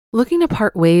Looking to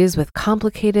part ways with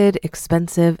complicated,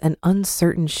 expensive, and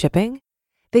uncertain shipping?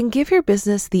 Then give your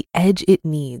business the edge it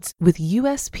needs with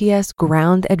USPS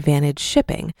Ground Advantage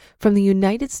shipping from the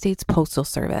United States Postal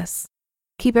Service.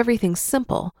 Keep everything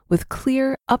simple with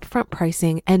clear, upfront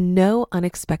pricing and no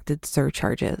unexpected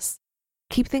surcharges.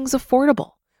 Keep things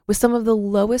affordable with some of the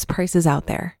lowest prices out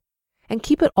there. And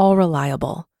keep it all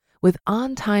reliable with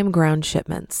on-time ground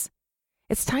shipments.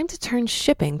 It's time to turn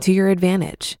shipping to your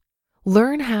advantage.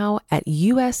 Learn how at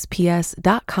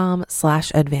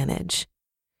USPS.com/advantage.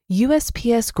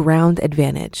 USPS Ground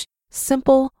Advantage.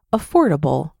 Simple,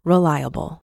 affordable,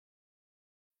 reliable.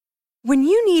 When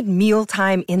you need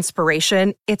mealtime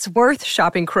inspiration, it's worth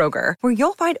shopping Kroger, where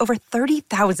you'll find over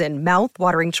 30,000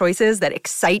 mouth-watering choices that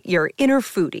excite your inner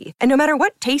foodie. And no matter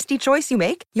what tasty choice you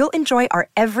make, you'll enjoy our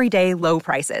everyday low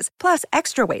prices, plus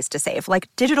extra ways to save, like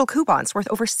digital coupons worth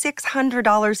over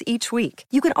 $600 each week.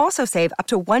 You can also save up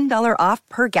to $1 off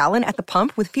per gallon at the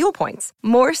pump with fuel points.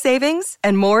 More savings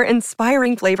and more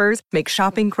inspiring flavors make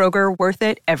shopping Kroger worth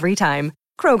it every time.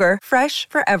 Kroger, fresh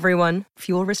for everyone.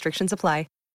 Fuel restrictions apply.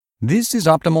 This is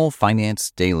Optimal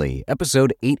Finance Daily,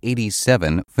 episode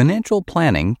 887, Financial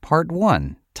Planning, Part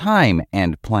 1, Time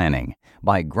and Planning,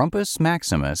 by Grumpus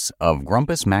Maximus of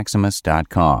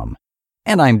grumpusmaximus.com.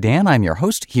 And I'm Dan, I'm your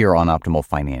host here on Optimal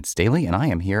Finance Daily, and I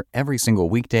am here every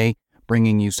single weekday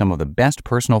bringing you some of the best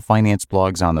personal finance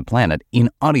blogs on the planet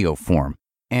in audio form.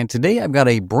 And today I've got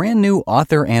a brand new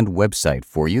author and website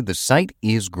for you. The site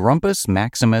is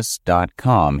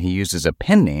grumpusmaximus.com. He uses a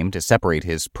pen name to separate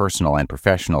his personal and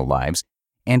professional lives,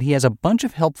 and he has a bunch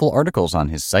of helpful articles on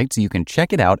his site, so you can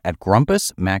check it out at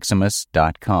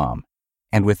grumpusmaximus.com.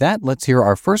 And with that, let's hear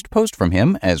our first post from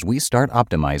him as we start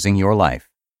optimizing your life.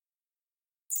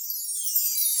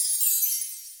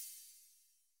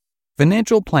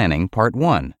 Financial Planning Part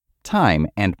 1, Time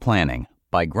and Planning,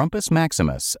 by Grumpus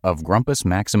Maximus of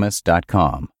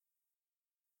grumpusmaximus.com.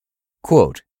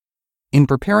 Quote, "In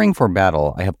preparing for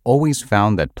battle, I have always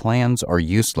found that plans are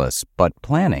useless, but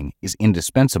planning is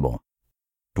indispensable."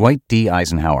 Dwight D.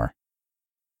 Eisenhower.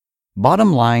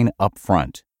 Bottom line up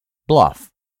front. Bluff.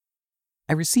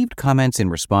 I received comments in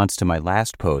response to my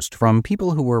last post from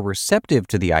people who were receptive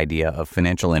to the idea of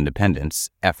financial independence,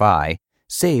 FI,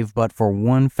 save but for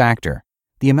one factor: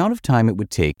 the amount of time it would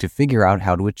take to figure out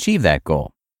how to achieve that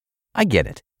goal. I get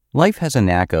it. Life has a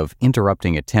knack of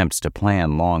interrupting attempts to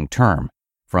plan long term.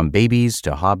 From babies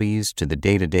to hobbies to the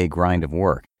day-to-day grind of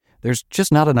work, there's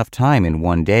just not enough time in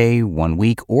one day, 1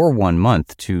 week, or 1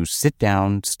 month to sit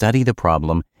down, study the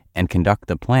problem, and conduct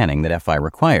the planning that FI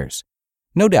requires.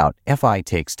 No doubt, FI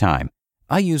takes time.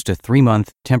 I used a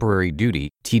 3-month temporary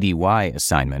duty TDY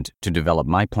assignment to develop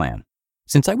my plan.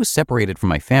 Since I was separated from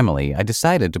my family, I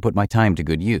decided to put my time to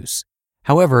good use.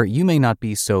 However, you may not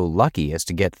be so lucky as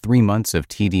to get 3 months of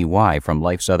TDY from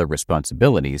life's other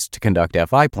responsibilities to conduct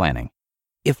FI planning.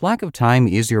 If lack of time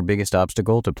is your biggest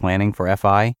obstacle to planning for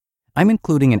FI, I'm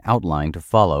including an outline to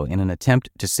follow in an attempt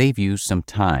to save you some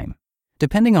time.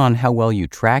 Depending on how well you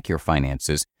track your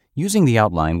finances, using the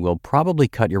outline will probably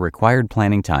cut your required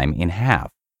planning time in half.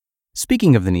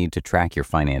 Speaking of the need to track your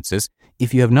finances,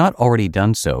 if you have not already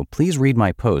done so, please read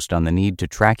my post on the need to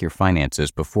track your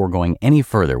finances before going any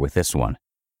further with this one.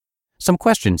 Some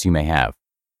questions you may have.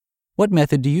 What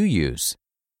method do you use?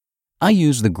 I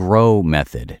use the GROW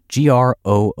method,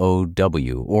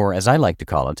 GROOW, or as I like to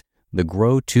call it, the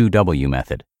GROW2W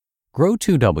method.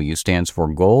 GROW2W stands for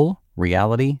Goal,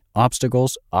 Reality,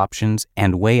 Obstacles, Options,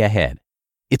 and Way Ahead.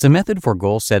 It's a method for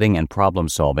goal setting and problem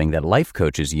solving that life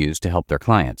coaches use to help their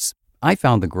clients. I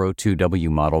found the GROW2W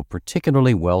model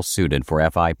particularly well suited for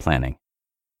FI planning.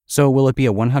 So will it be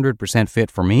a 100%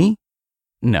 fit for me?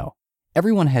 No.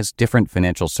 Everyone has different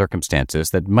financial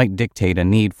circumstances that might dictate a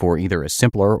need for either a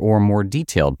simpler or more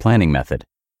detailed planning method.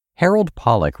 Harold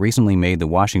Pollack recently made the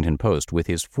Washington Post with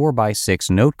his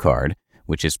 4x6 note card,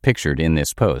 which is pictured in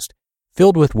this post,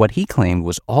 filled with what he claimed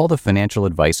was all the financial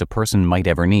advice a person might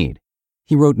ever need.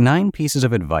 He wrote 9 pieces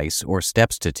of advice or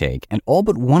steps to take, and all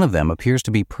but one of them appears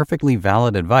to be perfectly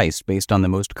valid advice based on the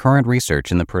most current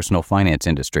research in the personal finance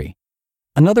industry.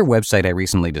 Another website I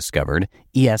recently discovered,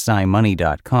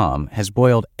 esimoney.com, has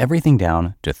boiled everything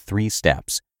down to 3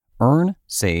 steps: earn,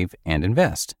 save, and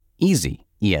invest. Easy,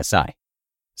 ESI.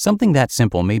 Something that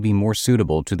simple may be more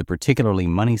suitable to the particularly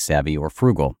money-savvy or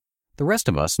frugal. The rest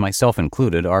of us, myself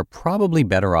included, are probably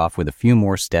better off with a few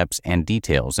more steps and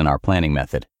details in our planning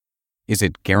method. Is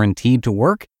it guaranteed to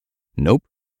work? Nope.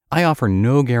 I offer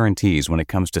no guarantees when it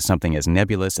comes to something as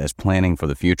nebulous as planning for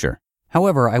the future.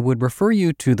 However, I would refer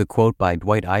you to the quote by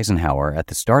Dwight Eisenhower at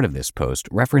the start of this post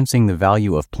referencing the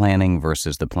value of planning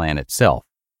versus the plan itself.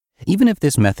 Even if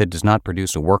this method does not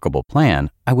produce a workable plan,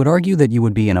 I would argue that you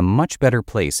would be in a much better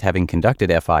place having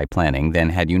conducted FI planning than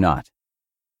had you not.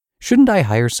 Shouldn't I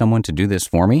hire someone to do this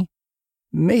for me?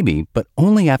 Maybe, but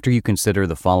only after you consider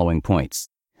the following points.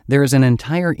 There is an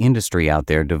entire industry out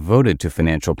there devoted to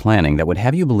financial planning that would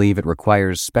have you believe it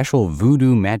requires special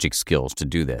voodoo magic skills to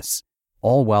do this,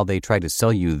 all while they try to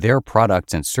sell you their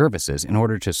products and services in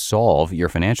order to solve your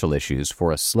financial issues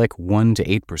for a slick 1 to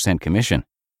 8% commission.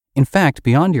 In fact,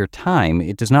 beyond your time,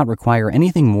 it does not require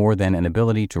anything more than an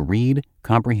ability to read,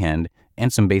 comprehend,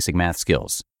 and some basic math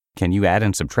skills. Can you add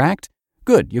and subtract?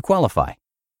 Good, you qualify.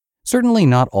 Certainly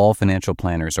not all financial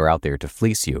planners are out there to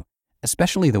fleece you,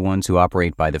 especially the ones who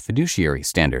operate by the fiduciary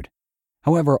standard.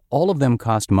 However, all of them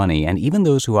cost money, and even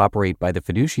those who operate by the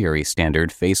fiduciary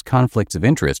standard face conflicts of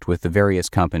interest with the various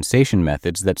compensation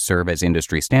methods that serve as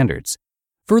industry standards.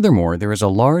 Furthermore, there is a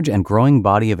large and growing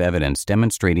body of evidence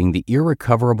demonstrating the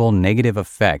irrecoverable negative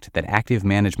effect that active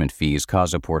management fees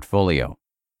cause a portfolio.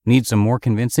 Need some more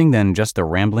convincing than just the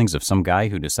ramblings of some guy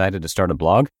who decided to start a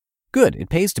blog? Good, it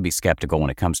pays to be skeptical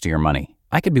when it comes to your money.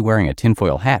 I could be wearing a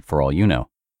tinfoil hat for all you know.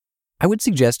 I would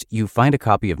suggest you find a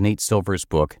copy of Nate Silver's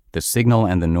book, The Signal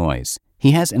and the Noise.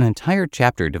 He has an entire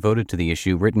chapter devoted to the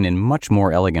issue written in much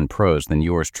more elegant prose than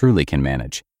yours truly can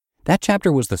manage. That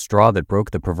chapter was the straw that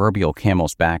broke the proverbial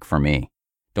camel's back for me.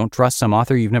 Don't trust some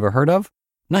author you've never heard of?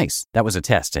 Nice, that was a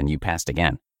test and you passed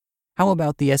again. How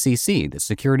about the SEC, the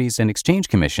Securities and Exchange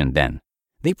Commission, then?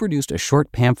 They produced a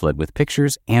short pamphlet with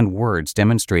pictures and words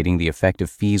demonstrating the effect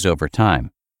of fees over time.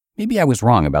 Maybe I was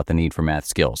wrong about the need for math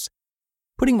skills.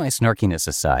 Putting my snarkiness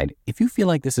aside, if you feel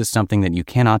like this is something that you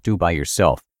cannot do by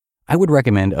yourself, I would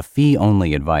recommend a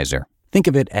fee-only advisor. Think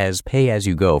of it as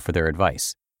pay-as-you-go for their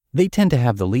advice. They tend to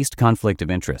have the least conflict of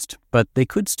interest, but they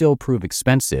could still prove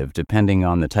expensive depending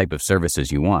on the type of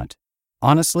services you want.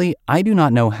 Honestly, I do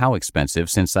not know how expensive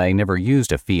since I never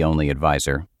used a fee-only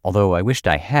advisor, although I wished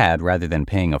I had rather than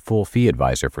paying a full fee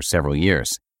advisor for several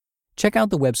years. Check out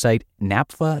the website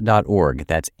napfa.org,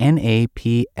 that's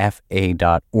napfa.org,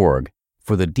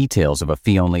 for the details of a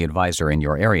fee-only advisor in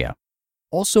your area.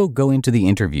 Also go into the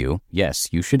interview, yes,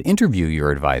 you should interview your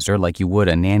advisor like you would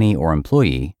a nanny or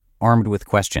employee, armed with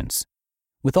questions.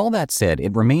 With all that said,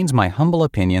 it remains my humble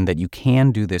opinion that you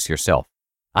can do this yourself.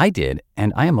 I did,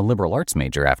 and I am a liberal arts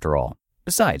major after all.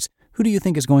 Besides, who do you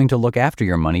think is going to look after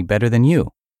your money better than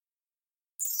you?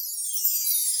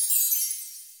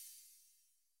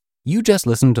 You just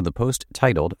listened to the post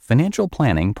titled Financial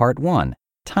Planning Part 1,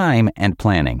 Time and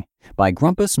Planning by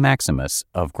Grumpus Maximus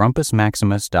of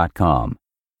grumpusmaximus.com.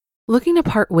 Looking to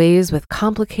part ways with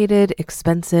complicated,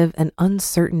 expensive, and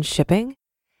uncertain shipping?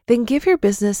 Then give your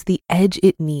business the edge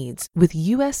it needs with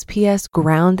USPS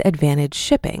Ground Advantage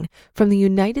shipping from the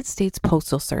United States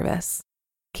Postal Service.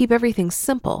 Keep everything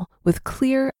simple with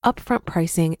clear, upfront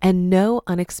pricing and no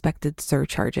unexpected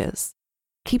surcharges.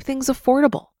 Keep things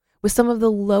affordable with some of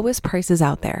the lowest prices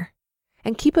out there.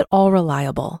 And keep it all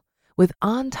reliable with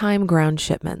on-time ground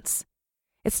shipments.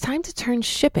 It's time to turn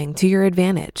shipping to your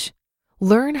advantage.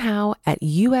 Learn how at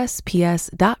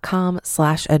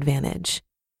USPS.com/advantage.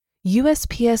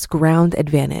 USPS Ground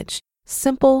Advantage.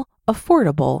 Simple,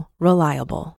 affordable,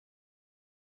 reliable.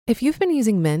 If you've been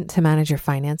using Mint to manage your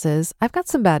finances, I've got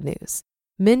some bad news.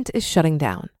 Mint is shutting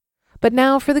down. But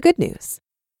now for the good news.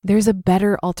 There's a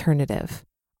better alternative.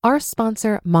 Our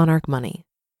sponsor, Monarch Money.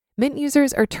 Mint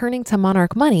users are turning to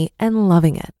Monarch Money and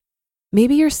loving it.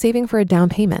 Maybe you're saving for a down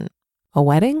payment, a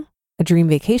wedding, a dream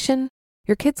vacation,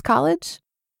 your kid's college.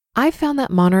 I've found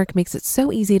that Monarch makes it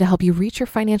so easy to help you reach your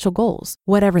financial goals,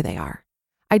 whatever they are.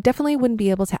 I definitely wouldn't be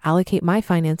able to allocate my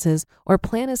finances or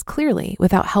plan as clearly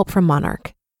without help from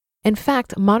Monarch. In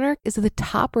fact, Monarch is the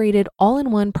top-rated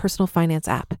all-in-one personal finance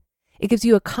app. It gives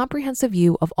you a comprehensive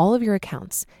view of all of your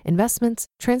accounts, investments,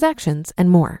 transactions, and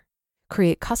more.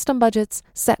 Create custom budgets,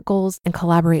 set goals, and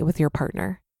collaborate with your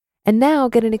partner. And now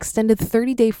get an extended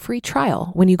 30-day free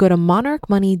trial when you go to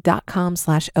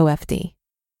monarchmoney.com/OFD.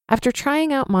 After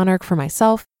trying out Monarch for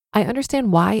myself, I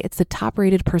understand why it's the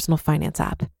top-rated personal finance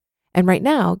app. And right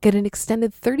now, get an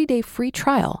extended 30-day free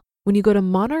trial when you go to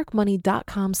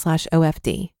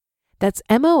monarchmoney.com/OFD. That's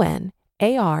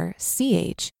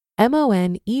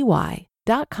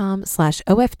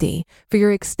monarchmoney.com/OFD for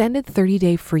your extended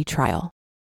 30-day free trial.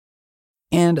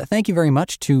 And thank you very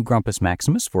much to Grumpus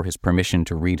Maximus for his permission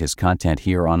to read his content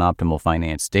here on Optimal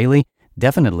Finance Daily.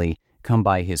 Definitely come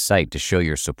by his site to show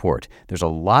your support. There's a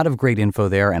lot of great info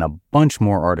there and a bunch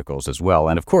more articles as well.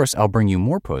 And of course, I'll bring you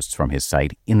more posts from his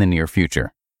site in the near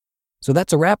future. So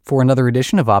that's a wrap for another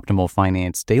edition of Optimal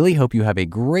Finance Daily. Hope you have a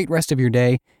great rest of your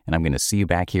day, and I'm going to see you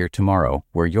back here tomorrow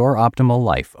where your optimal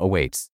life awaits.